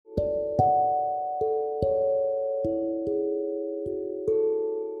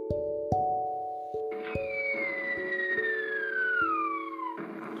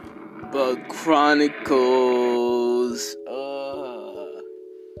Bug Chronicles.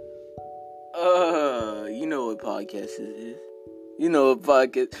 You know what podcast it is. You know what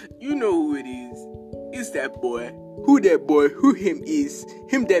podcast. You know who it is. It's that boy. Who that boy? Who him is?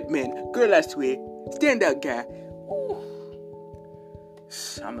 Him that man. Girl, I swear. Stand out guy. Ooh.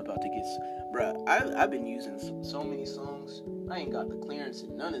 I'm about to get... Bruh, I've been using so many songs. I ain't got the clearance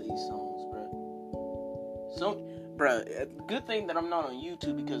in none of these songs, bruh. Good thing that I'm not on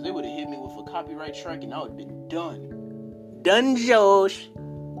YouTube, because they would have hit me with a copyright strike and I would have been done. Done, Josh.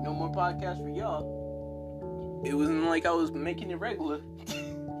 No more podcasts for y'all. It wasn't like I was making it regular.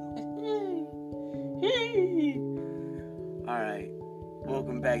 Alright.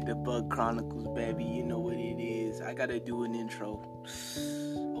 Welcome back to Bug Chronicles, baby. You know what it is. I gotta do an intro.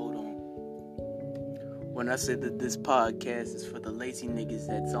 Hold on. When I said that this podcast is for the lazy niggas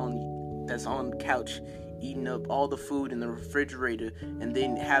that's on the couch eating up all the food in the refrigerator and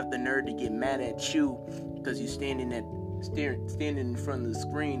then have the nerve to get mad at you because you standing in front of the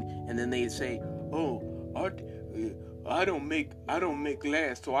screen, and then they say, "Oh, I don't make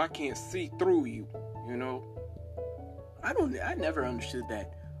glass, so I can't see through you." You know, I never understood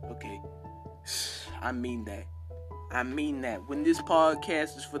that. Okay, I mean that. When this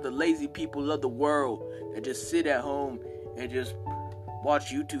podcast is for the lazy people of the world that just sit at home and just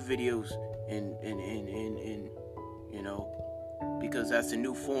watch YouTube videos and you know, because that's the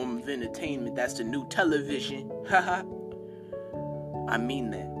new form of entertainment. That's the new television. Haha. I mean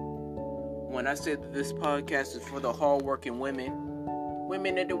that. When I said that this podcast is for the hardworking women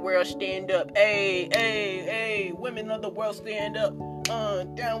of the world, stand up. Hey, women of the world, stand up.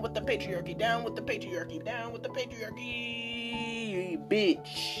 Down with the patriarchy,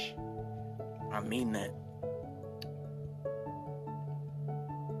 bitch. I mean that.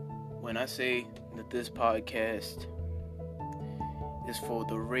 When I say that this podcast is for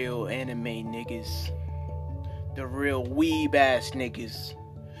the real anime niggas, the real weeb ass niggas,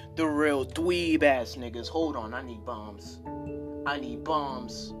 the real dweeb ass niggas. Hold on, I need bombs. Hold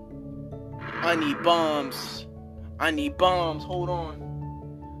on.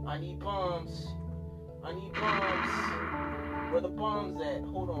 I need bombs. Where the bombs at?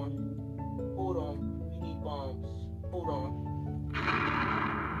 Hold on. We need bombs. Hold on.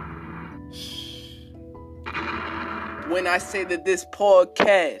 When I say that this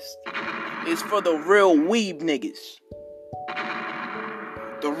podcast is for the real weeb niggas,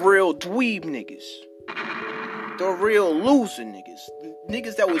 the real dweeb niggas, the real loser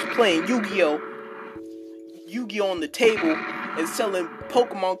niggas that was playing Yu-Gi-Oh on the table and selling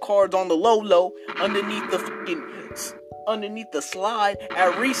Pokemon cards on the low underneath the slide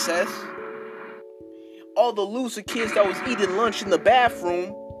at recess. All the loser kids that was eating lunch in the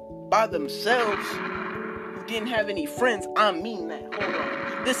bathroom by themselves, who didn't have any friends. I mean that. Hold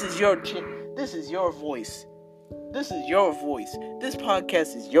on. This is your voice. This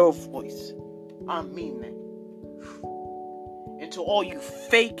podcast is your voice. I mean that. And to all you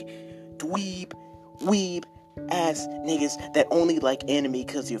fake dweeb, weeb ass niggas that only like anime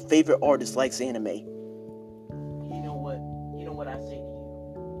because your favorite artist likes anime. You know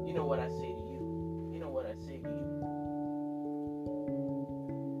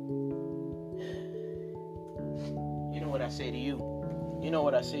what I say to you. You know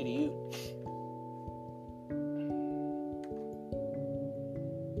what I say to you.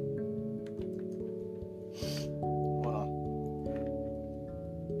 Hold on.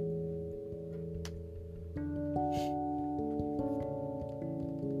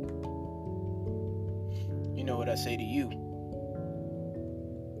 You know what I say to you.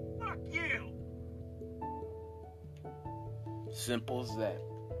 Fuck you. Simple as that.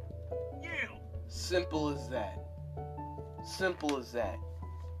 Simple as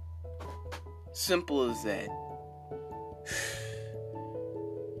that.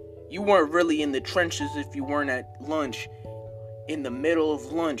 You weren't really in the trenches if you weren't at lunch, in the middle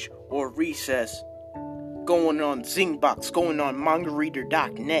of lunch or recess, going on Zingbox, going on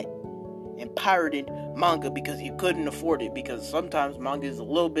mangareader.net and pirating manga because you couldn't afford it, because sometimes manga is a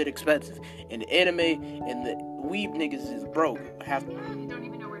little bit expensive and the anime and the weeb niggas is broke. You don't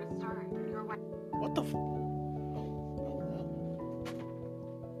even know where to start. What the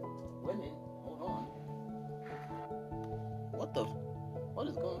Women, hold on. What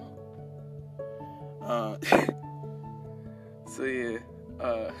is going on? So yeah,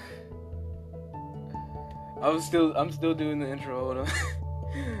 I'm still doing the intro, hold on.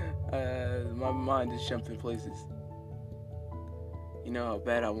 My mind is jumping places. You know how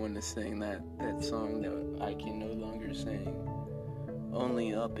bad I wanted to sing that song that I can no longer sing.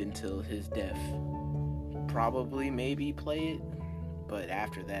 Only up until his death. Probably, maybe play it, but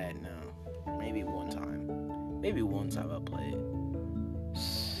after that, no. Maybe one time. Maybe one time I'll play it.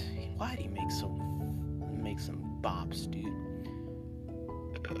 Why'd he make some bops, dude?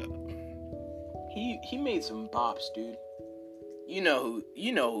 He made some bops, dude. You know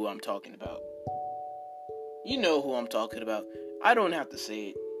who I'm talking about. You know who I'm talking about. I don't have to say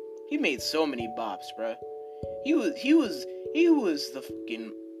it. He made so many bops, bruh. He was the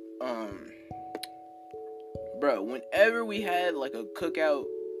fucking bruh, whenever we had like a cookout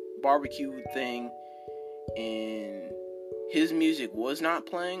barbecue thing and his music was not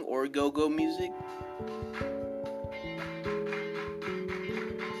playing, or go-go music,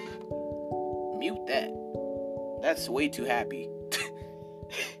 mute that. That's way too happy.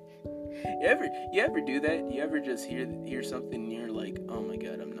 You ever do that? You ever just hear something and you're like, oh my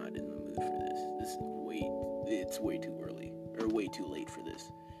god, I'm not in the mood for this. It's way too early or way too late for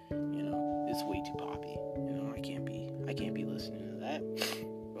this. You know, it's way too poppy. You know, I can't be listening to that.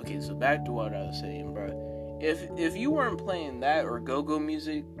 Okay, so back to what I was saying, bro. If you weren't playing that or go-go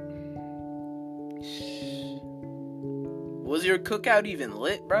music, was your cookout even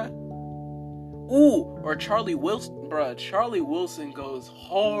lit, bruh? Ooh, or Charlie Wilson, bruh. Charlie Wilson goes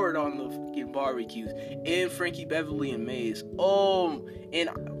hard on the fucking barbecues. And Frankie Beverly and Maze. Oh, and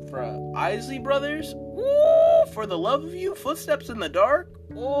bruh, Isley Brothers. Ooh, For the Love of You, Footsteps in the Dark.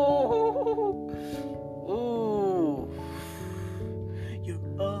 Ooh, ooh. You're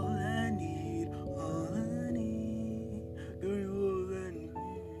all I need, all I need. You're all I need.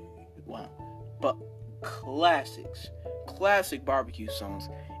 Wow, but classic barbecue songs.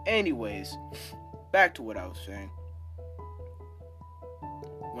 Anyways, back to what I was saying.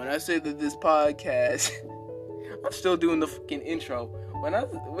 When I say that this podcast, I'm still doing the fucking intro.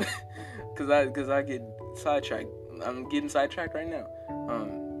 Cause I get sidetracked. I'm getting sidetracked right now.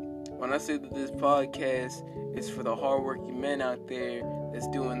 When I say that this podcast is for the hardworking men out there that's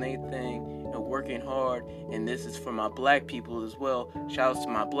doing their thing and working hard, and this is for my black people as well. Shout out to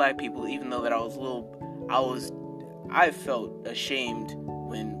my black people, even though that I felt ashamed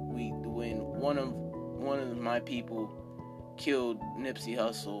when one of my people killed Nipsey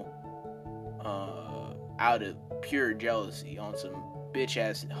Hussle out of pure jealousy on some bitch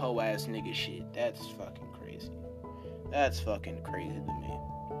ass hoe ass nigga shit. That's fucking crazy. That's fucking crazy to me.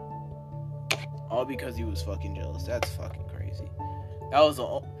 All because he was fucking jealous. That's fucking crazy. That's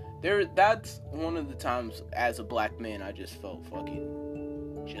one of the times as a black man I just felt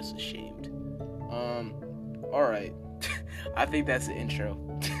fucking just ashamed. Alright. I think that's the intro.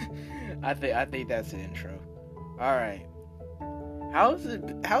 I think that's the intro. Alright. How's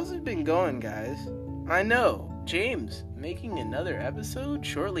it been going, guys? I know, James making another episode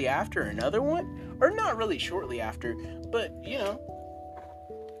shortly after another one? Or not really shortly after, but you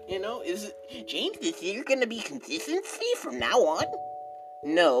know, is it James, is there gonna be consistency from now on?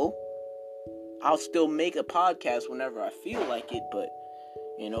 No. I'll still make a podcast whenever I feel like it, but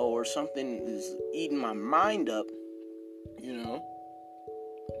or something is eating my mind up,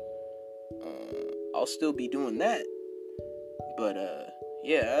 I'll still be doing that. But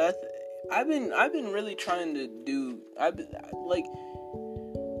yeah, I've been really trying to do.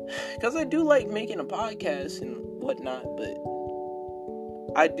 Because I do like making a podcast and whatnot, but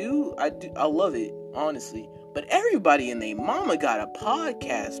I love it, honestly. But everybody and their mama got a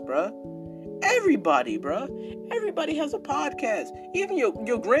podcast, bruh. Everybody, bruh. Everybody has a podcast. Even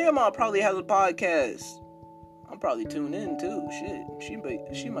your grandma probably has a podcast. I'm probably tuned in too. Shit,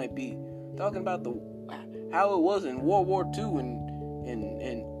 she might be talking about how it was in World War II and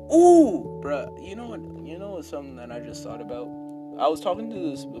ooh, bruh. You know what's something that I just thought about? I was talking to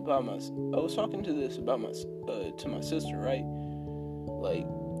this about my sister, right? Like,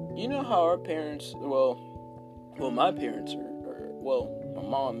 you know how our parents, my parents my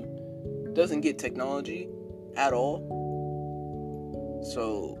mom doesn't get technology at all.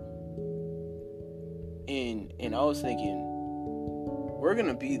 So, and I was thinking, we're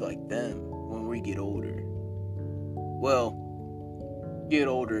gonna be like them when we get older. Well,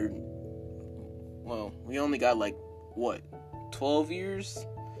 we only got 12 years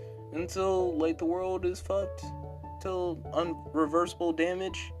until the world is fucked, till irreversible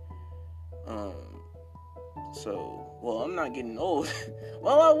damage. I'm not getting old.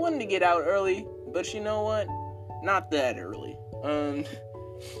 Well, I wanted to get out early, but you know what? Not that early. At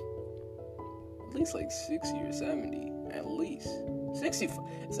least 60 or 70. At least 60.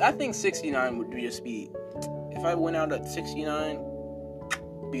 I think 69 would just be. If I went out at 69,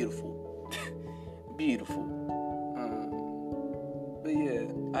 beautiful, beautiful. But yeah,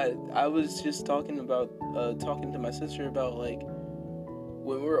 I was just talking to my sister about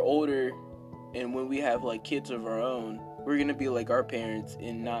when we're older and when we have kids of our own, we're gonna be like our parents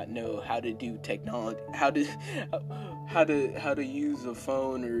and not know how to do technology, how to use a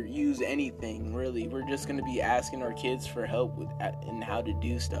phone or use anything. Really, we're just gonna be asking our kids for help with and how to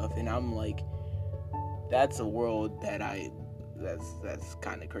do stuff. And I'm like, that's a world that's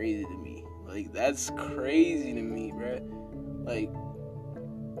kind of crazy to me. Like, that's crazy to me, bro. Like,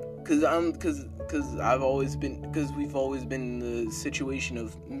 cause we've always been in the situation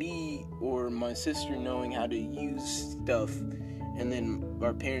of me or my sister knowing how to use stuff, and then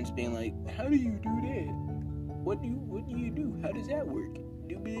our parents being like, "How do you do that? What do you do? How does that work?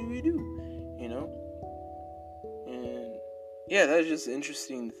 You know?" And yeah, that's just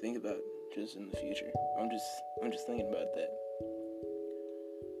interesting to think about, just in the future. I'm just thinking about that.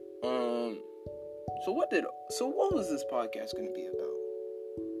 So what was this podcast going to be about?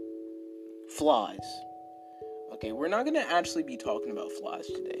 Flies. Okay, we're not going to actually be talking about flies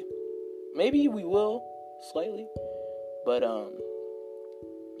today. Maybe we will, slightly. But,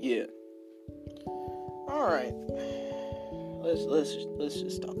 yeah. Alright. Let's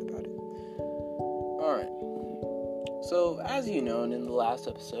just talk about it. Alright. So, as you know, and in the last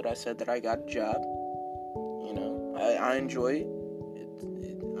episode, I said that I got a job. You know, I enjoy it.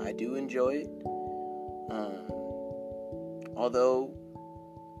 I do enjoy it. Although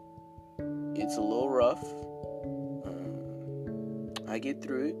it's a little rough, I get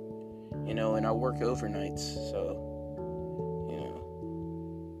through it, you know, and I work overnights, so, you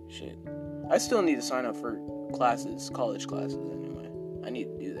know, shit. I still need to sign up for college classes anyway. I need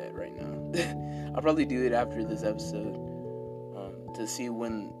to do that right now. I'll probably do it after this episode, to see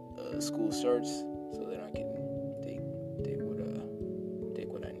when school starts, so that I can take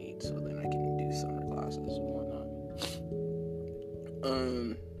what I need, so then I can do summer classes and whatnot.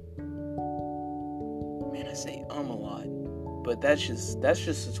 Man, I say a lot, but that's just the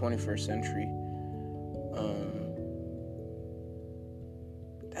 21st century.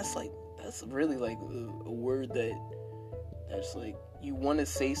 That's really like a word that's like, you want to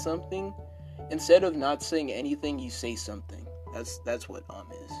say something, instead of not saying anything, you say something. That's what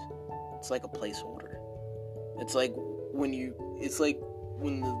is. It's like a placeholder. It's like when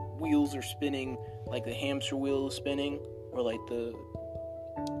the wheels are spinning, like the hamster wheel is spinning, or like the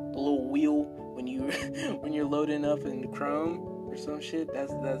little wheel when you're loading up in Chrome or some shit.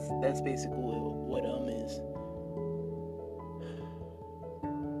 That's basically what is.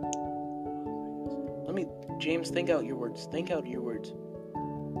 James, think out your words.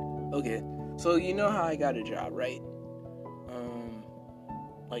 Okay, so you know how I got a job, right?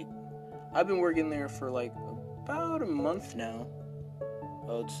 Like, I've been working there for like about a month now,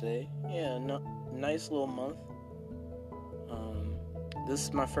 I would say. Yeah, nice little month. This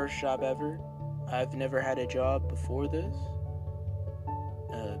is my first job ever. I've never had a job before this,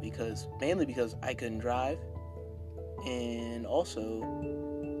 mainly because I couldn't drive, and also,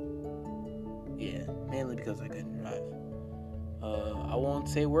 yeah, mainly because I couldn't drive. I won't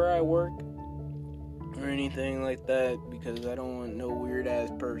say where I work or anything like that, because I don't want no weird ass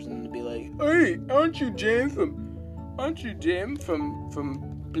person to be like, "Hey, aren't you Jam from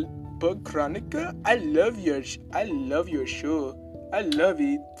Bug Chronica? I love your show. I love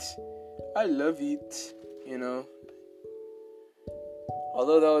it." You know.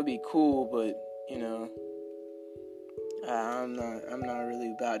 Although that would be cool, but you know, I'm not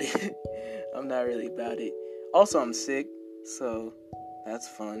really about it. I'm not really about it. Also, I'm sick, so that's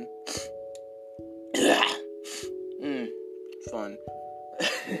fun. Fun.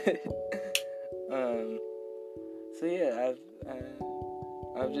 So yeah,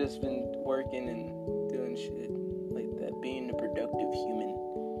 I've just been working and doing shit like that, being a productive human.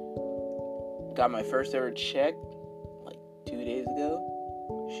 Got my first ever check like 2 days ago.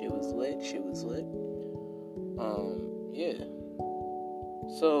 Shit was lit. Yeah.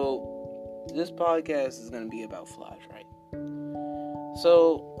 So this podcast is gonna be about flies, right?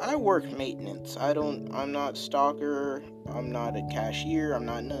 So I work maintenance. I'm not stalker. I'm not a cashier. I'm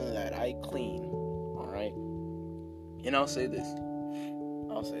not none of that. I clean. All right. And I'll say this.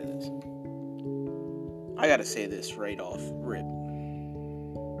 I gotta say this right off rip.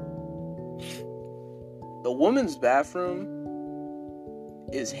 The woman's bathroom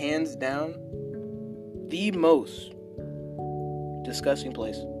is hands down the most disgusting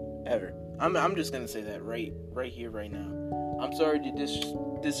place ever. I'm just gonna say that right here, right now. I'm sorry to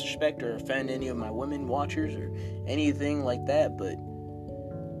disrespect or offend any of my women watchers or anything like that, but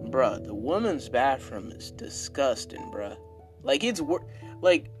bruh, the woman's bathroom is disgusting, bruh. Like,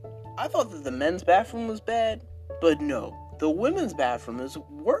 I thought that the men's bathroom was bad, but no, the women's bathroom is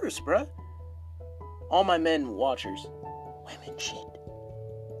worse, bruh. All my men watchers, women shit.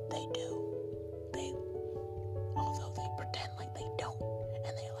 They do. Although they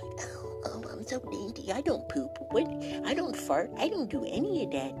so dainty. I don't poop. What? I don't fart. I don't do any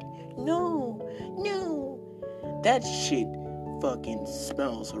of that. No. That shit fucking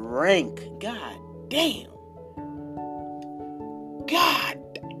smells rank. God damn. God.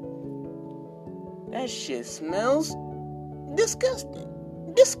 That shit smells disgusting.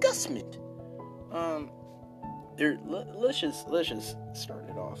 Disgustment. Let's just start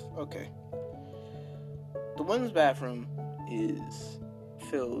it off. Okay. The women's bathroom is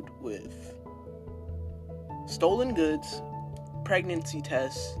filled with stolen goods, pregnancy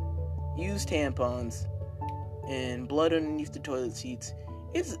tests, used tampons, and blood underneath the toilet seats.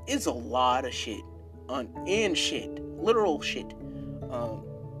 It's a lot of shit. Literal shit.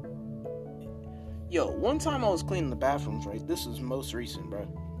 One time I was cleaning the bathrooms, right? This is most recent, bro.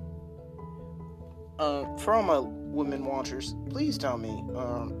 For all my women watchers, please tell me,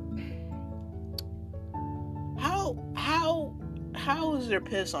 how is there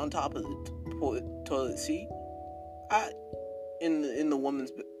piss on top of the toilet seat? In the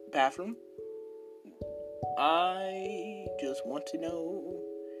woman's bathroom? I just want to know.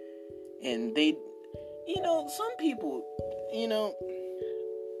 And they, some people,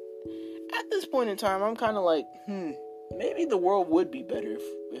 at this point in time, I'm kind of like, maybe the world would be better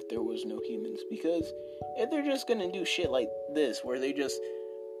if there was no humans, because if they're just gonna do shit like this, where they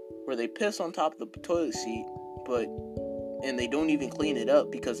piss on top of the toilet seat, and they don't even clean it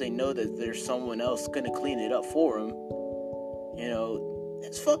up because they know that there's someone else gonna clean it up for them,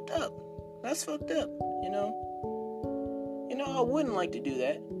 it's fucked up. That's fucked up, I wouldn't like to do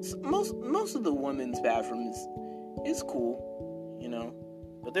that. Most of the women's bathroom is cool,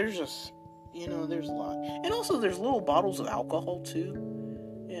 but there's just, there's a lot. And also there's little bottles of alcohol too,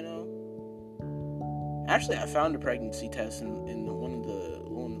 Actually, I found a pregnancy test in one of the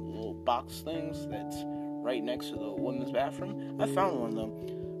little box things that's right next to the women's bathroom. I found one of them.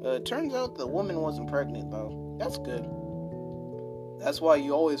 It turns out the woman wasn't pregnant, though. That's good. That's why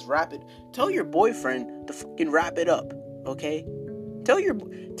you always wrap it. Tell your boyfriend to fucking wrap it up, okay? Tell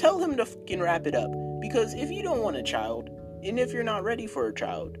him to fucking wrap it up. Because if you don't want a child, and if you're not ready for a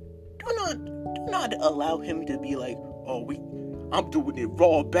child, do not allow him to be like, I'm doing it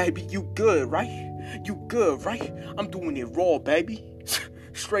raw, baby. You good, right? I'm doing it raw, baby.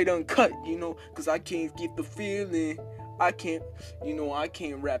 Straight uncut, because I can't get the feeling. I can't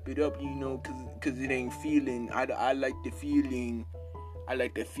wrap it up, because it ain't feeling. I like the feeling. I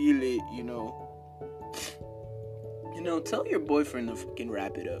like to feel it, tell your boyfriend to fucking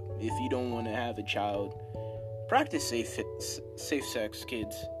wrap it up. If you don't want to have a child, practice safe sex,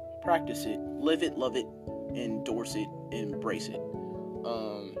 kids. Practice it. Live it, love it, endorse it, embrace it.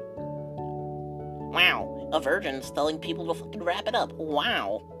 Wow, a virgin's telling people to fucking wrap it up.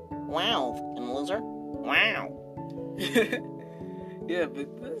 Wow, fucking loser. Wow. Yeah, but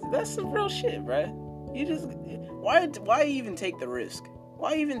that's some real shit, bruh. You just, why even take the risk?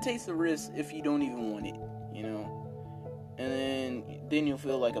 Why even take the risk if you don't even want it, And then you'll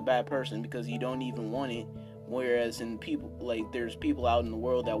feel like a bad person because you don't even want it. Whereas there's people out in the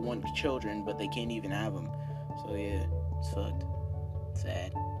world that want children, but they can't even have them. So yeah, it's fucked.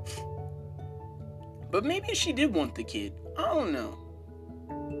 Sad. But maybe she did want the kid. I don't know.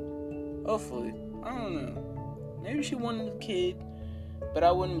 Hopefully. I don't know. Maybe she wanted the kid, but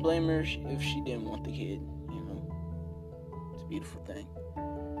I wouldn't blame her if she didn't want the kid, It's a beautiful thing.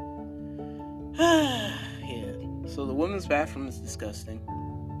 Yeah. So the women's bathroom is disgusting.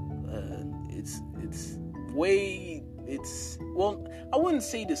 I wouldn't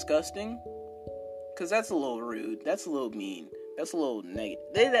say disgusting, because that's a little rude. That's a little mean. That's a little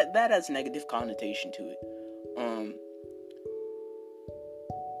negative. That has negative connotation to it.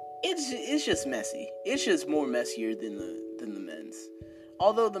 It's just messy. It's just more messier than the men's.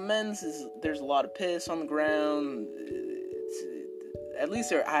 Although the men's there's a lot of piss on the ground. At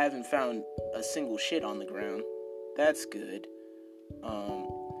least I haven't found a single shit on the ground. That's good.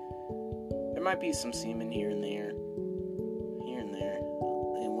 There might be some semen here and there.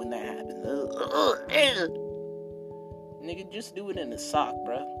 And when that happens, nigga, just do it in a sock,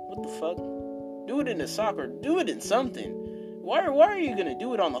 bruh. What the fuck? Do it in a sock or do it in something. Why are you gonna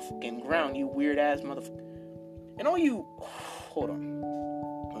do it on the fucking ground, you weird ass motherfucker? And all you... Hold on.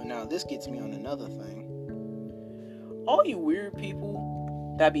 Oh, now this gets me on another thing. All you weird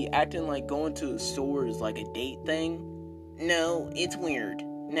people that be acting like going to a store is like a date thing. No, it's weird.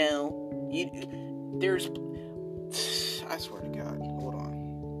 No. I swear to God. Hold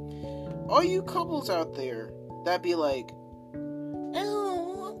on. All you couples out there that be like,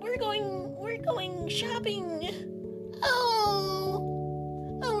 oh, we're going shopping. Oh,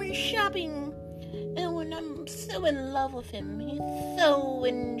 we're shopping. Oh, and I'm so in love with him. He's so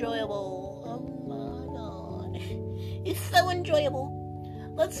enjoyable. It's so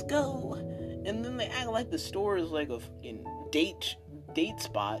enjoyable. Let's go. And then they act like the store is like a fucking date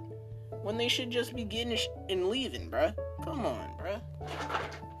spot when they should just be getting and leaving, bruh. Come on, bruh.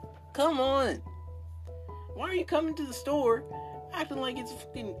 Come on. Why are you coming to the store acting like it's a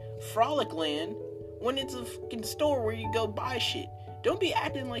fucking Frolic Land when it's a fucking store where you go buy shit? Don't be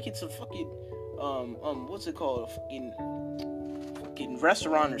acting like it's a fucking what's it called? A fucking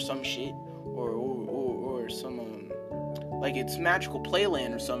restaurant or some shit, or some like it's Magical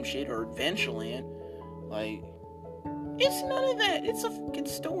Playland or some shit, or Adventureland. Like, it's none of that. It's a fucking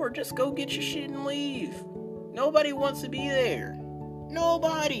store. Just go get your shit and leave. Nobody wants to be there.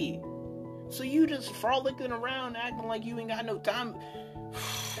 Nobody. So you just frolicking around acting like you ain't got no time.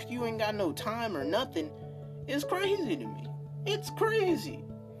 You ain't got no time or nothing. It's crazy to me. It's crazy.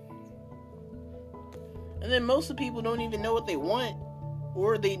 And then most of the people don't even know what they want,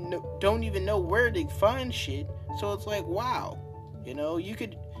 or they don't even know where to find shit. So it's like, wow, you know, you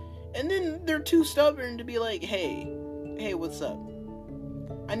could, and then they're too stubborn to be like, hey, what's up?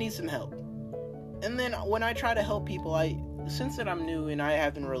 I need some help. And then when I try to help people, since that I'm new and I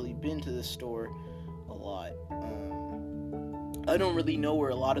haven't really been to the store a lot, I don't really know where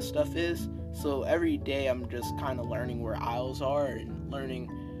a lot of stuff is. So every day I'm just kind of learning where aisles are and learning,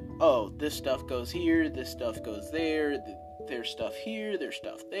 oh, this stuff goes here, this stuff goes there, there's stuff here, there's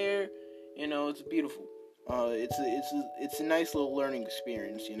stuff there. You know, it's beautiful. It's a nice little learning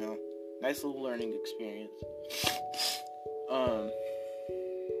experience, you know? Nice little learning experience.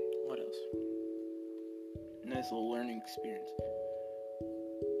 What else? Nice little learning experience.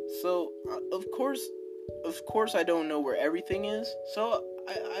 So, of course I don't know where everything is. So,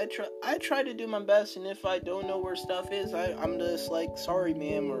 I try to do my best, and if I don't know where stuff is, I'm just like, sorry,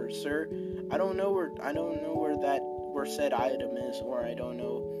 ma'am or sir, I don't know where said item is, or I don't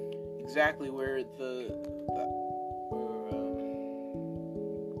know exactly where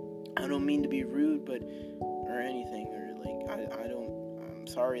I don't mean to be rude, or anything, or like, I'm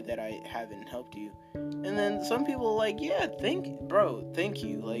sorry that I haven't helped you. And then some people are like, yeah, thank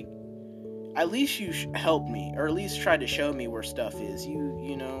you, like, at least you helped me, or at least try to show me where stuff is,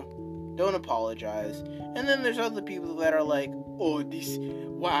 you know, don't apologize. And then there's other people that are like, oh,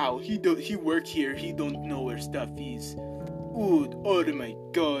 he work here, he don't know where stuff is. Oh my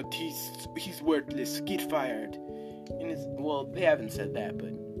god, he's worthless, get fired. And they haven't said that,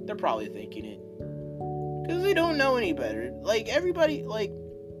 but they're probably thinking it. Because they don't know any better. Like, everybody, like,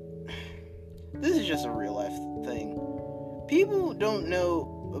 this is just a real life thing. People don't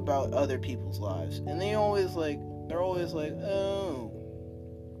know about other people's lives. And they're always like, oh.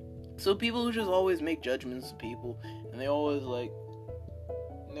 So people who just always make judgments of people, and they always like,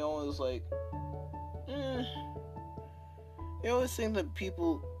 they always think that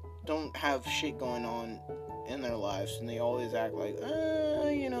people don't have shit going on in their lives, and they always act like,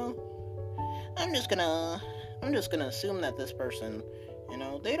 you know, I'm just gonna assume that this person, you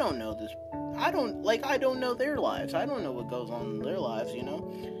know, they don't know this. I don't know their lives. I don't know what goes on in their lives, you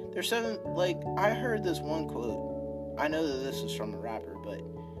know. I heard this one quote. I know that this is from a rapper, but,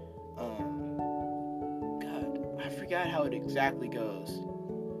 God, I forgot how it exactly goes.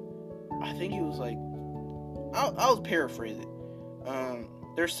 I think he was like, I'll paraphrase it.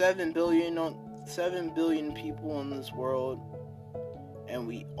 There's 7 billion people in this world, and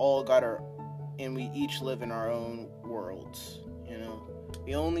we each live in our own worlds, you know.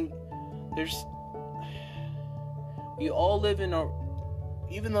 We all live in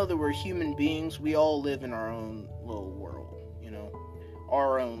even though that we're human beings, we all live in our own little world, you know,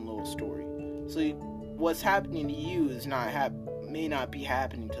 our own little story. So what's happening to you may not be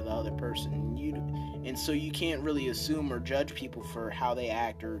happening to the other person, and so you can't really assume or judge people for how they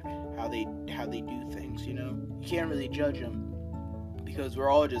act or how they do things, you know. You can't really judge them, because we're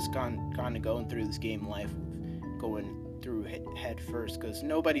all just kind of going through this game of life, going through head first, because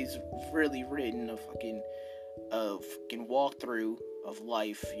nobody's really written a fucking walkthrough of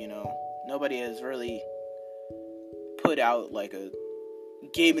life, you know. Nobody has really put out like a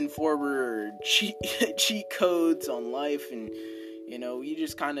Game Informer or cheat codes on life, and you know, you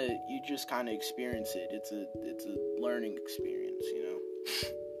just kind of experience it. It's a learning experience, you know.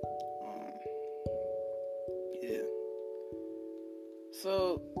 Yeah.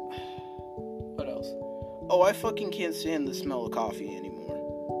 So, what else? Oh, I fucking can't stand the smell of coffee anymore.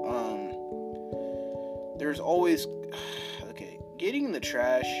 There's always, okay, getting in the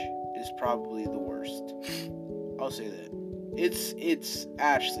trash is probably the worst. I'll say that. It's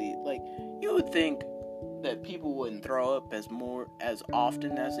actually, like, you would think that people wouldn't throw up as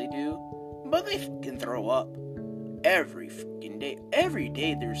often as they do, but they fucking throw up every fucking day. Every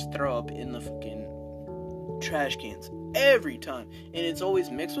day there's throw up in the fucking trash cans every time, and it's always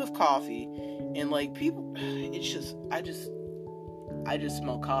mixed with coffee. And like people, it's just I just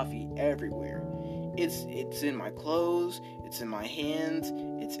smell coffee everywhere. It's in my clothes, it's in my hands,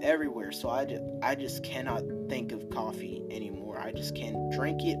 it's everywhere. So I just cannot think of coffee anymore. I just can't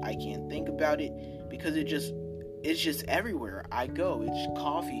drink it. I can't think about it because it's just everywhere I go. It's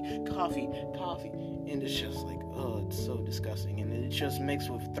coffee, and it's just like, oh, it's so disgusting. And it's just mixed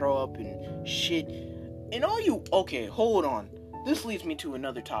with throw up and shit. And okay, hold on. This leads me to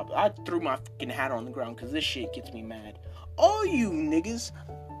another topic. I threw my fucking hat on the ground because this shit gets me mad. All you niggas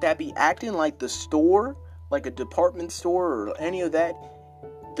that be acting like the store, like a department store or any of that,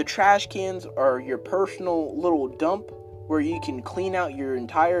 the trash cans are your personal little dump where you can clean out your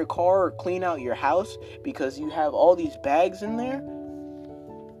entire car or clean out your house because you have all these bags in there.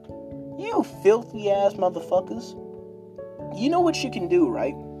 You filthy ass motherfuckers. You know what you can do,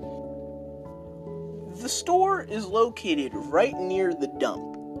 right? The store is located right near the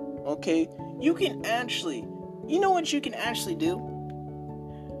dump, okay? You know what you can actually do?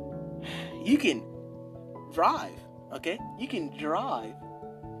 You can drive, okay? You can drive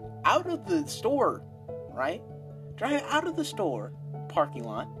out of the store, right? Drive out of the store parking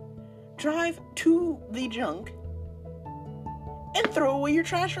lot, drive to the junk, and throw away your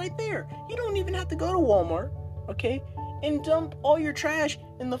trash right there. You don't even have to go to Walmart, okay? And dump all your trash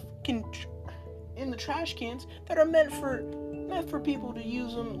in the trash cans that are meant for people to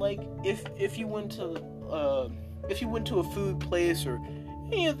use them. Like if you went to a food place or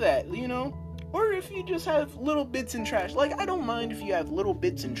any of that, you know, or if you just have little bits in trash. Like, I don't mind if you have little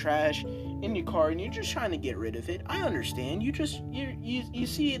bits in trash in your car and you're just trying to get rid of it. I understand. You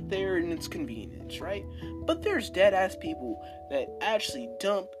see it there and it's convenience, right? But there's dead ass people that actually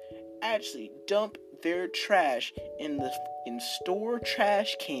dump their trash in the store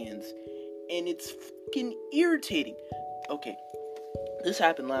trash cans, and it's fucking irritating. Okay, this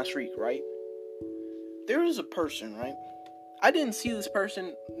happened last week, right? There was a person, right? I didn't see this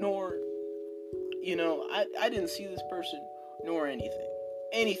person, nor, you know, I didn't see this person, nor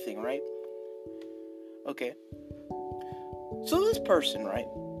anything, right? Okay, so this person, right?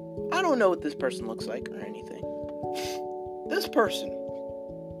 I don't know what this person looks like or anything. This person,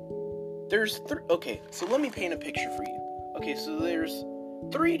 okay, so let me paint a picture for you. Okay, so there's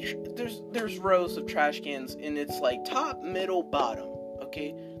rows of trash cans, and it's like top, middle, bottom,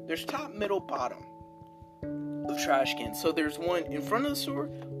 okay? There's top, middle, bottom of trash cans. So there's one in front of the store,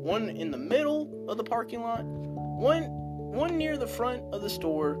 one in the middle of the parking lot, one near the front of the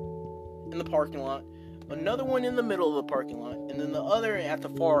store in the parking lot, another one in the middle of the parking lot, and then the other at the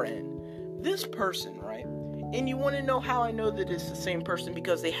far end. This person, right? And you want to know how I know that it's the same person?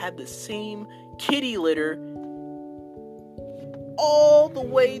 Because they had the same kitty litter all the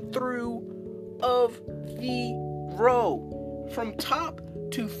way through of the row. From top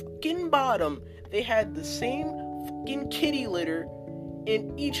to fucking bottom, they had the same fucking kitty litter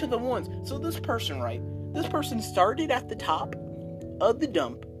in each of the ones. So this person, right? This person started at the top of the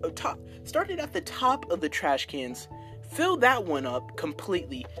dump, started at the top of the trash cans, filled that one up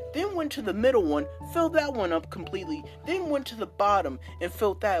completely, then went to the middle one, filled that one up completely, then went to the bottom and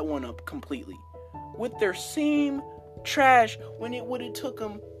filled that one up completely. With their same trash, when it would have took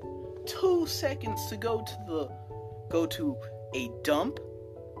them 2 seconds to go to a dump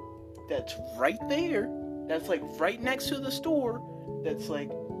that's right there, that's like right next to the store, that's like,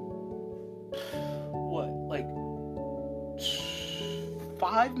 what, like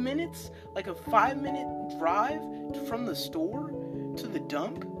 5 minutes? Like a 5-minute drive from the store to the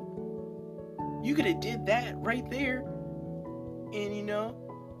dump? You could have did that right there, and you know,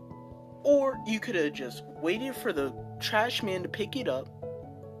 or you could have just waited for the trash man to pick it up.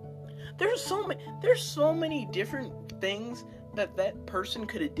 There's so many different things that person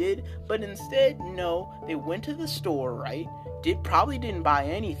could have did, but instead, no, they went to the store, right? Probably didn't buy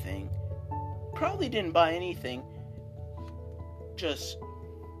anything. Just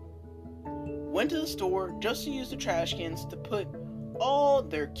went to the store just to use the trash cans to put all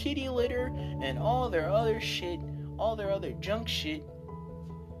their kitty litter and all their other shit, all their other junk shit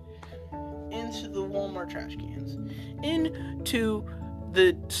into the Walmart trash cans, into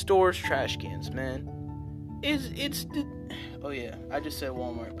the store's trash cans, man. Oh yeah, I just said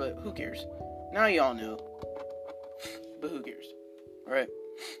Walmart, but who cares? Now y'all know. But who cares? Alright.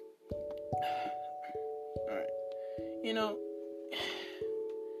 You know,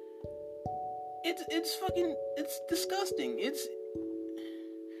 it's disgusting.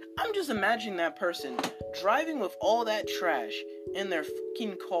 I'm just imagining that person driving with all that trash in their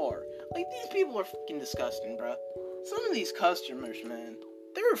fucking car. Like, these people are fucking disgusting, bro. Some of these customers, man,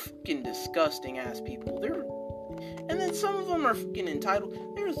 they're fucking disgusting ass people. And then some of them are fucking entitled.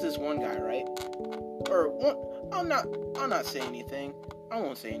 There's this one guy, right? Or one. I'll not say anything. I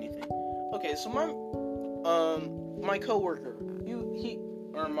won't say anything. Okay, so my coworker,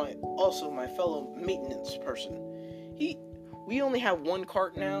 my fellow maintenance person. We only have one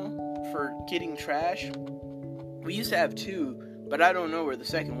cart now for getting trash. We used to have two, but I don't know where the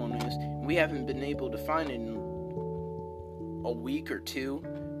second one is. We haven't been able to find it in a week or 2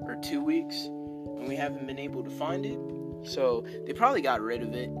 weeks, and we haven't been able to find it. So they probably got rid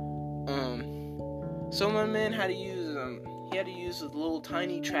of it. So my man had to use a little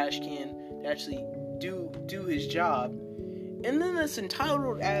tiny trash can to actually do his job. And then this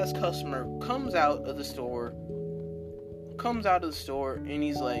entitled ass customer comes out of the store, and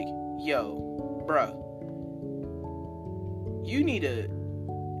he's like, "Yo, bruh, you need to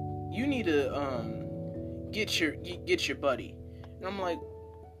get your buddy." And I'm like,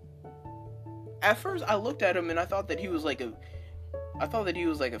 at first I looked at him and I thought that he was like a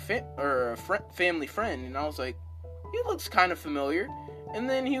family friend, and I was like, he looks kind of familiar. And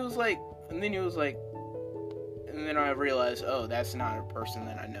then I realized, oh, that's not a person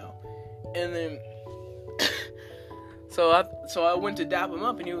that I know. And then so I went to dap him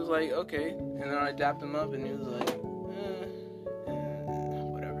up, and he was like, okay. And then I dapped him up, and he was like,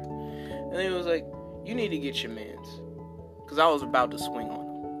 whatever. And then he was like, you need to get your mans, because I was about to swing on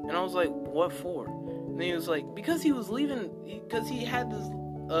him. And I was like, what for? And then he was like, because he was leaving, because he had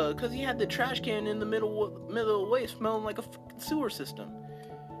the trash can in the middle of the way, smelling like a fucking sewer system.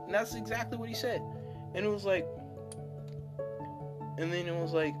 And that's exactly what he said. And it was like,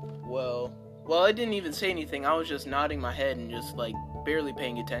 well, I didn't even say anything. I was just nodding my head and just like barely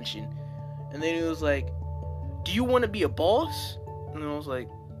paying attention. And then he was like, do you want to be a boss? And I was like,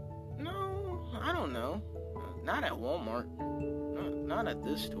 no, I don't know. Not at Walmart. Not at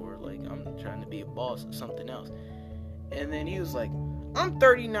this store. Like, I'm trying to be a boss of something else. And then he was like, I'm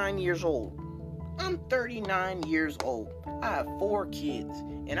 39 years old. I have 4 kids,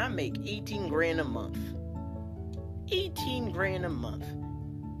 and I make $18,000 a month. $18,000 a month.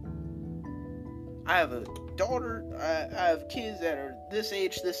 I have a daughter. I have kids that are this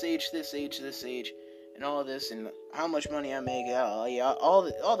age, and all this, and how much money I make. All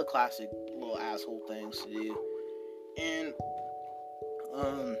the classic little asshole things to do. And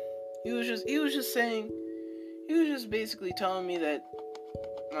he was just basically telling me that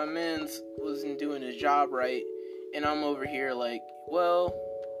my man wasn't doing his job right, and I'm over here like, well,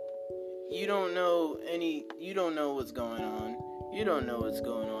 you don't know what's going on. You don't know what's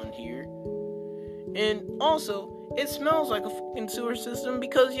going on here. And also, it smells like a fucking sewer system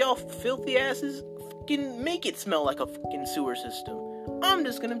because y'all filthy asses fucking make it smell like a fucking sewer system. I'm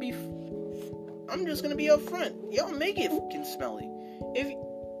just gonna be upfront. Y'all make it fucking smelly.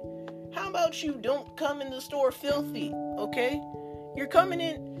 How about you don't come in the store filthy, okay? You're coming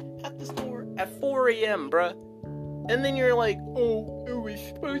in at the store at 4 a.m., bruh. And then you're like, oh, it was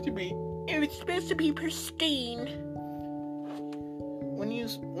supposed to be pristine. When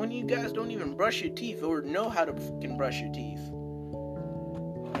you guys don't even brush your teeth or know how to fucking brush your teeth.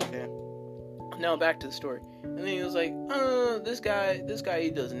 Okay. Now back to the story. And then he was like, this guy, he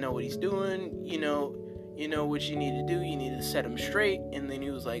doesn't know what he's doing. You know what you need to do. You need to set him straight. And then he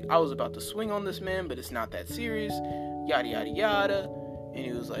was like, I was about to swing on this man, but it's not that serious. Yada, yada, yada. And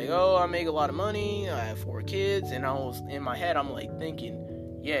he was like, oh, I make a lot of money. I have 4 kids. And I was, in my head, I'm like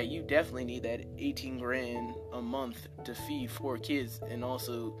thinking, yeah, you definitely need that $18,000 a month to feed 4 kids. And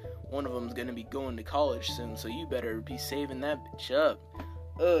also, one of them's going to be going to college soon. So you better be saving that bitch up.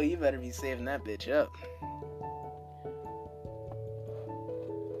 Oh, you better be saving that bitch up.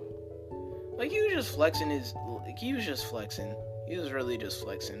 Like, he was just flexing. He was really just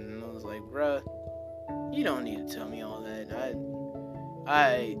flexing. And I was like, bruh, you don't need to tell me all that.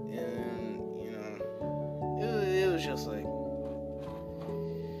 It was just like,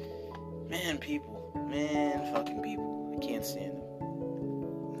 fucking people. I can't stand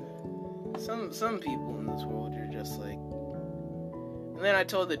them. Some people in this world are just like. And then I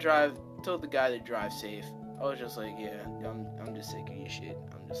told the guy to drive safe. I was just like, yeah, I'm just sick of your shit.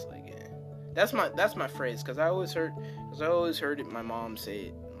 I'm just like, yeah. That's my phrase, because I always heard it. My mom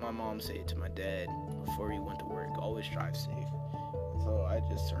say it to my dad before he went to work. Always drive safe. So I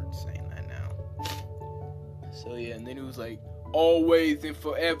just started saying that now. So yeah, and then he was like, always and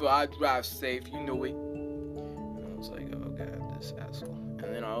forever I drive safe, you know it. And I was like, oh god, this asshole.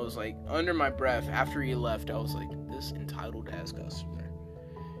 And then I was like, under my breath, after he left, I was like, this entitled ass customer.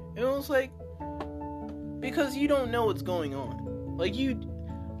 And I was like, because you don't know what's going on. Like,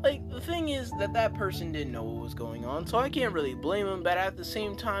 like, the thing is that person didn't know what was going on, so I can't really blame him. But at the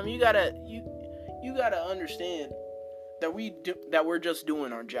same time, you gotta understand that we're just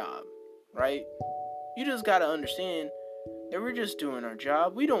doing our job, right? You just gotta understand that we're just doing our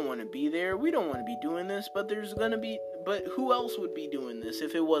job. We don't want to be there. We don't want to be doing this. But who else would be doing this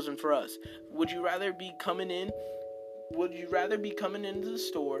if it wasn't for us? Would you rather be coming into the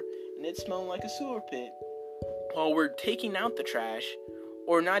store and it smelling like a sewer pit while we're taking out the trash,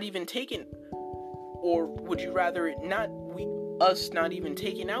 or not even taking, or would you rather us not even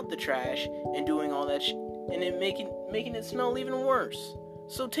taking out the trash and doing all that and it making it smell even worse?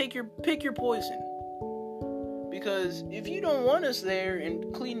 So pick your poison. Because if you don't want us there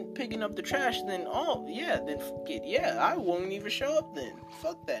and picking up the trash, then fuck it. Yeah, I won't even show up then.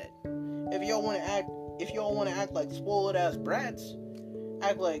 Fuck that. If y'all want to act like spoiled ass brats,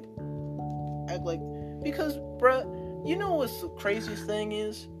 act like, because, bruh, you know what the craziest thing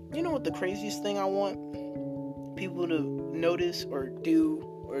is? You know what the craziest thing I want people to notice or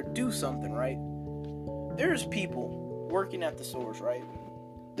do something, right? There's people working at the stores, right?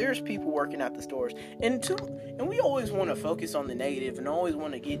 There's people working at the stores, and we always want to focus on the negative, and always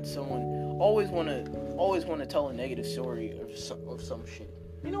want to tell a negative story of some shit.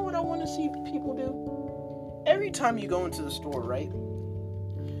 You know what I want to see people do? Every time you go into the store, right?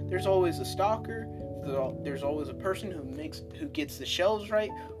 There's always a stalker. There's always a person who gets the shelves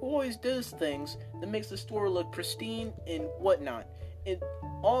right, who always does things that makes the store look pristine and whatnot. And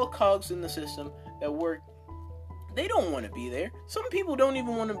all cogs in the system that work, they don't want to be there. Some people don't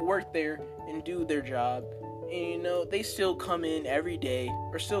even want to work there and do their job. And they still come in every day,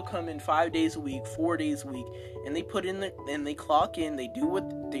 or still come in 5 days a week, 4 days a week, and they they clock in, they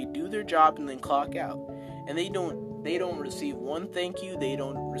do their job, and then clock out. And they don't receive one thank you. They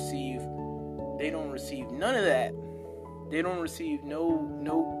don't receive none of that. They don't receive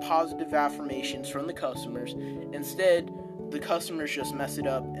no positive affirmations from the customers. Instead, the customers just mess it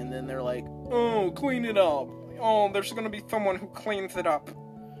up, and then they're like, "Oh, clean it up. Oh, there's gonna be someone who cleans it up."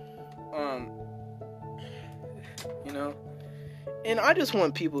 And I just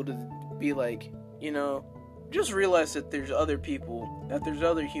want people to be like, just realize that there's other people, that there's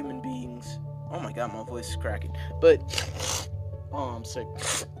other human beings. Oh my god, my voice is cracking. But, I'm sick.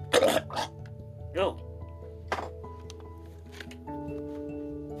 Yo.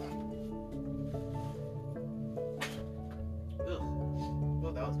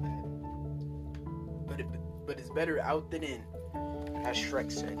 Well, that was bad. But it's better out than in, as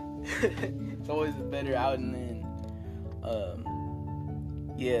Shrek said. It's always better out than in.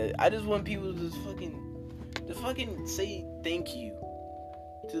 Yeah, I just want people to fucking say thank you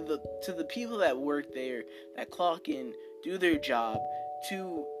to the people that work there, that clock in, do their job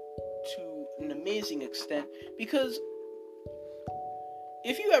to an amazing extent. Because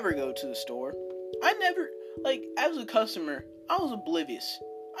if you ever go to the store, as a customer, I was oblivious.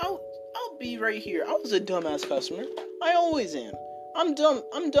 I'll be right here. I was a dumbass customer. I always am. I'm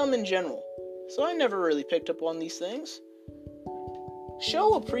dumb in general. So I never really picked up on these things.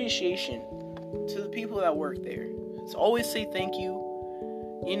 Show appreciation to the people that work there. So always say thank you.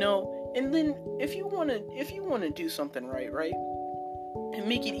 And then if you wanna do something right? And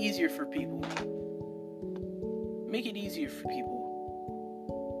make it easier for people.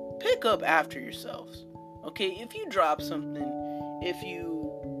 Pick up after yourselves. Okay? If you drop something,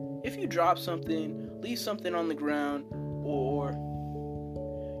 leave something on the ground, or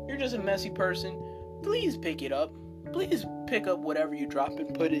you're just a messy person, please pick it up. Please pick up whatever you drop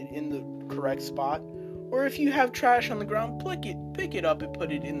and put it in the correct spot. Or if you have trash on the ground, pick it up and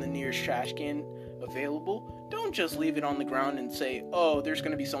put it in the nearest trash can available. Don't just leave it on the ground and say, "Oh, there's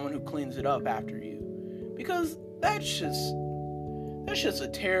going to be someone who cleans it up after you." Because that's just a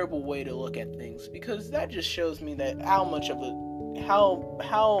terrible way to look at things. Because that just shows me that how much of a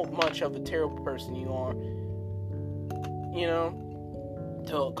terrible person you are.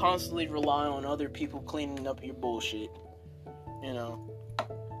 To constantly rely on other people cleaning up your bullshit.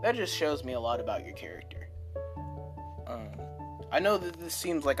 That just shows me a lot about your character. I know that this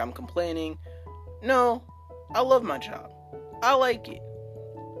seems like I'm complaining. No, I love my job. I like it.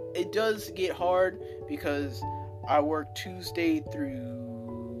 It does get hard because I work Tuesday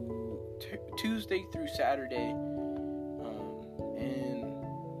through Saturday,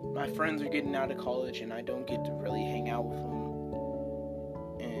 and my friends are getting out of college, and I don't get to really hang out with them.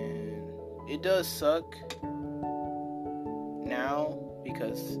 And it does suck now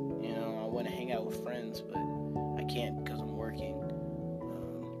because I want to hang out with friends, but I can't because I'm working.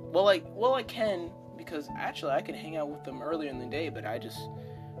 I can, because actually I can hang out with them earlier in the day, but I just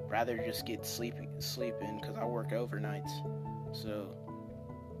rather just get sleep in because I work overnights. So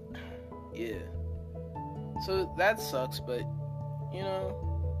Yeah. So that sucks, but you know,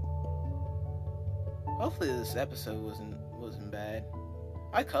 hopefully this episode wasn't bad.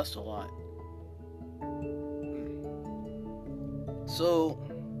 I cussed a lot. So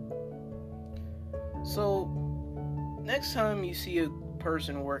next time you see a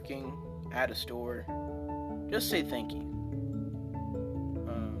person working at a store, just say thank you.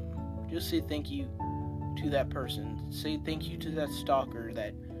 Just say thank you to that person. Say thank you to that stalker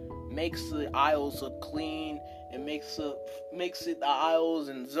that makes the aisles look clean and makes the aisles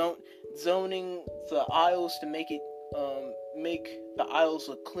and zoning the aisles to make the aisles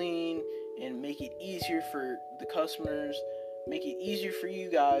look clean and make it easier for the customers, make it easier for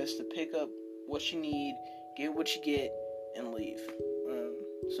you guys to pick up what you need, get what you get, and leave.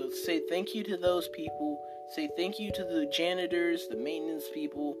 So say thank you to those people. Say thank you to the janitors, the maintenance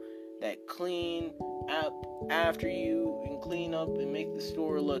people that clean up after you and clean up and make the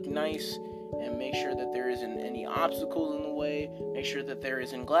store look nice and make sure that there isn't any obstacles in the way, make sure that there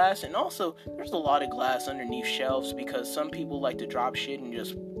isn't glass. And also, there's a lot of glass underneath shelves because some people like to drop shit and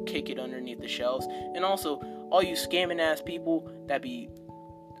just kick it underneath the shelves. And also, all you scamming ass people that be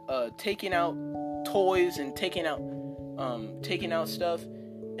taking out toys and taking out stuff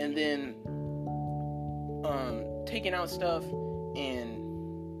and then taking out stuff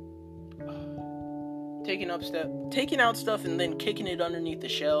and then kicking it underneath the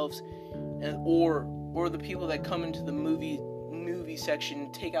shelves, and or the people that come into the movie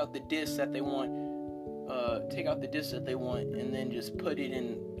section, take out the disc that they want, and then just put it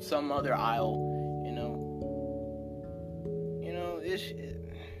in some other aisle. It's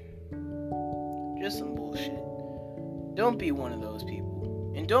just some bullshit. Don't be one of those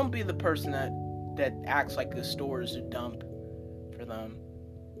people, and don't be the person that acts like the store is a dump for them.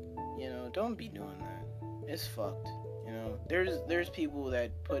 Don't be doing that. It's fucked. There's people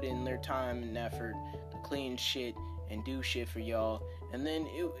that put in their time and effort to clean shit and do shit for y'all, and then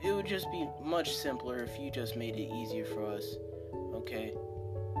it would just be much simpler if you just made it easier for us. Okay?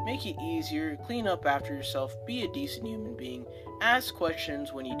 Make it easier, clean up after yourself, be a decent human being, ask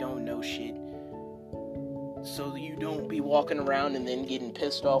questions when you don't know shit, so you don't be walking around and then getting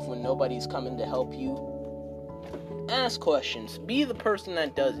pissed off when nobody's coming to help you. Ask questions. Be the person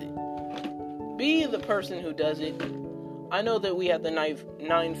that does it. Be the person who does it. I know that we have the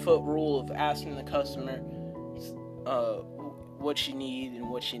 9-foot rule of asking the customer what you need and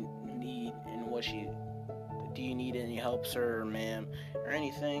do you need any help, sir or ma'am, or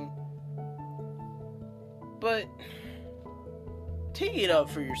anything. But take it up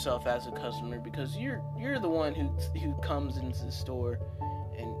for yourself as a customer, because you're the one who comes into the store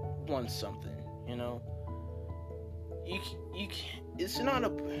and wants something.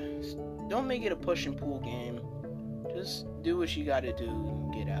 Don't make it a push and pull game. Just do what you gotta do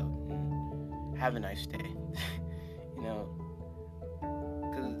and get out and have a nice day.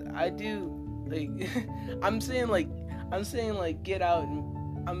 Cause I do, I'm saying get out,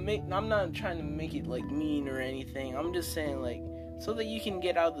 and I'm not trying to make it mean or anything. I'm just saying so that you can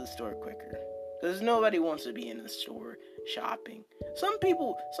get out of the store quicker. Cause nobody wants to be in the store shopping. Some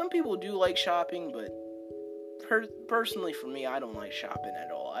people do like shopping, but personally for me, I don't like shopping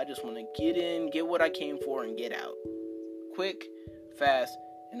at all. I just want to get in, get what I came for, and get out. Quick, fast,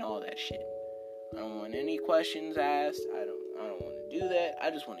 and all that shit. I don't want any questions asked. I don't want to do that.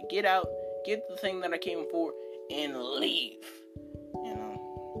 I just want to get out, get the thing that I came for, and leave.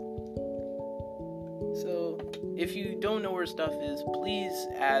 So, if you don't know where stuff is, please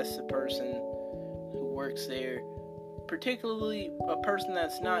ask the person who works there, particularly a person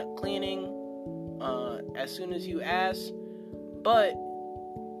that's not cleaning, as soon as you ask. But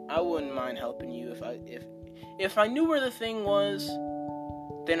I wouldn't mind helping you if I knew where the thing was.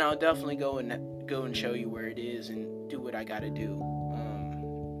 Then I'll definitely go and show you where it is and do what I gotta do.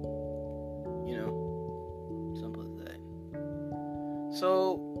 Simple as that.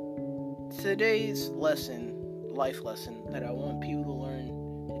 So today's life lesson that I want people to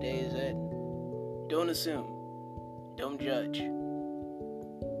learn today is that don't assume, don't judge.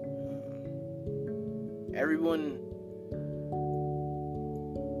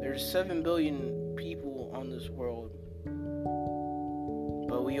 There's 7 billion people on this world,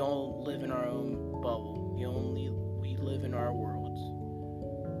 but we all live in our own bubble. We live in our worlds.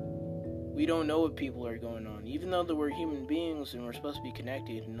 We don't know what people are going on, even though that we're human beings and we're supposed to be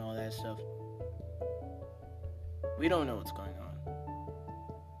connected and all that stuff. We don't know what's going on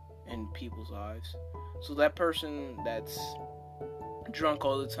in people's lives. So that person that's drunk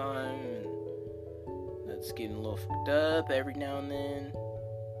all the time and that's getting a little fucked up every now and then,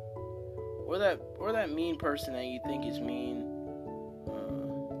 or that mean person that you think is mean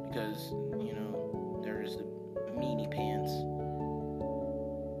because, there's the meanie pants.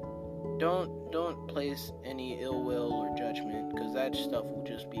 Don't place any ill will or judgment, because that stuff will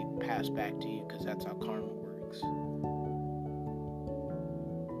just be passed back to you, because that's how karma works.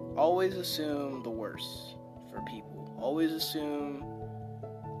 Always assume the worst for people. Always assume,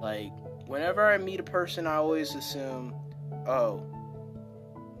 whenever I meet a person, I always assume, I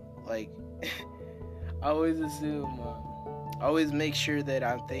always make sure that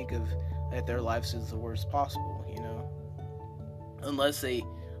I think of that their lives is the worst possible, unless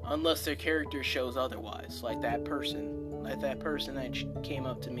their character shows otherwise, like that person that came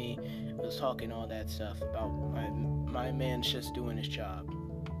up to me and was talking all that stuff about my man's just doing his job.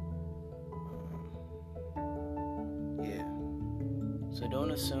 So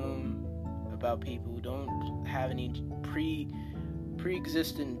don't assume about people. Don't have any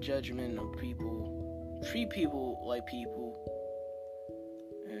pre-existent judgment of people. Treat people like people,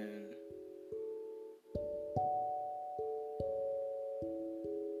 and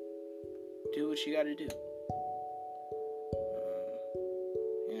do what you gotta do.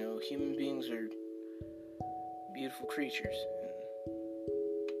 Human beings are beautiful creatures, and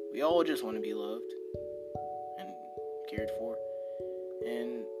we all just want to be loved and cared for.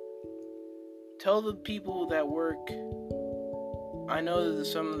 And tell the people that work. I know that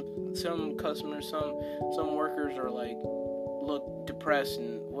some customers, some workers are look depressed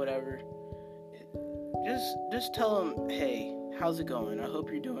and whatever. Just tell them, hey, how's it going? I hope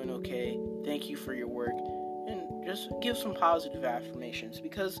you're doing okay. Thank you for your work, and just give some positive affirmations.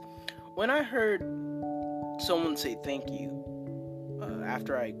 Because when I heard someone say thank you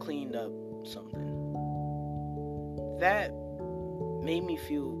after I cleaned up something, that made me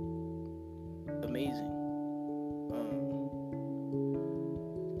feel amazing.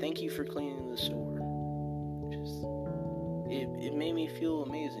 Thank you for cleaning the store. It made me feel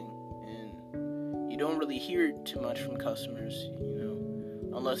amazing, and you don't really hear it too much from customers,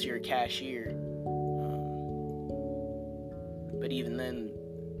 unless you're a cashier. But even then,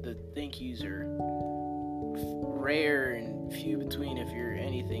 the thank yous are rare and few between if you're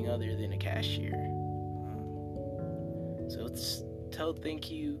anything other than a cashier. So tell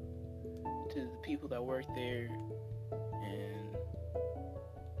thank you to the people that work there, and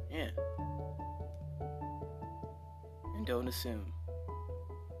don't assume.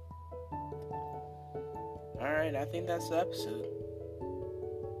 Alright, I think that's the episode.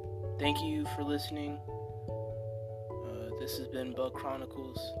 Thank you for listening. This has been Bug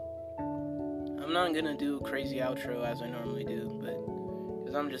Chronicles. I'm not gonna do a crazy outro as I normally do,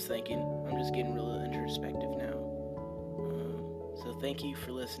 because I'm just getting real introspective now. So thank you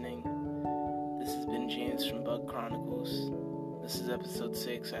for listening. This has been James from Bug Chronicles. This is episode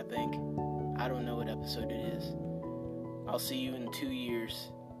 6, I think. I don't know what episode it is. I'll see you in 2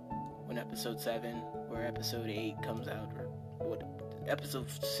 years when episode 7 or episode 8 comes out, or what, episode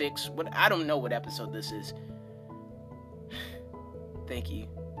 6. I don't know what episode this is. Thank you,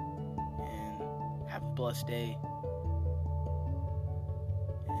 and have a blessed day.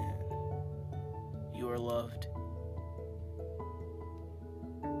 And you are loved.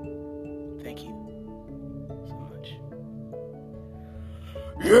 Thank you so much.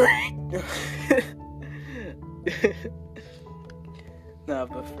 Nah,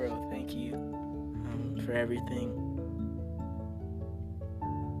 but for real, thank you for everything.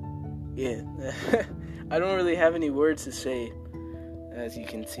 Yeah, I don't really have any words to say, as you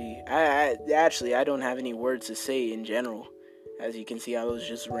can see. I don't have any words to say in general. As you can see, I was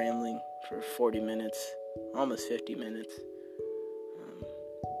just rambling for 40 minutes, almost 50 minutes.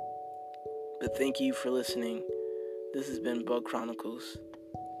 But thank you for listening. This has been Bug Chronicles.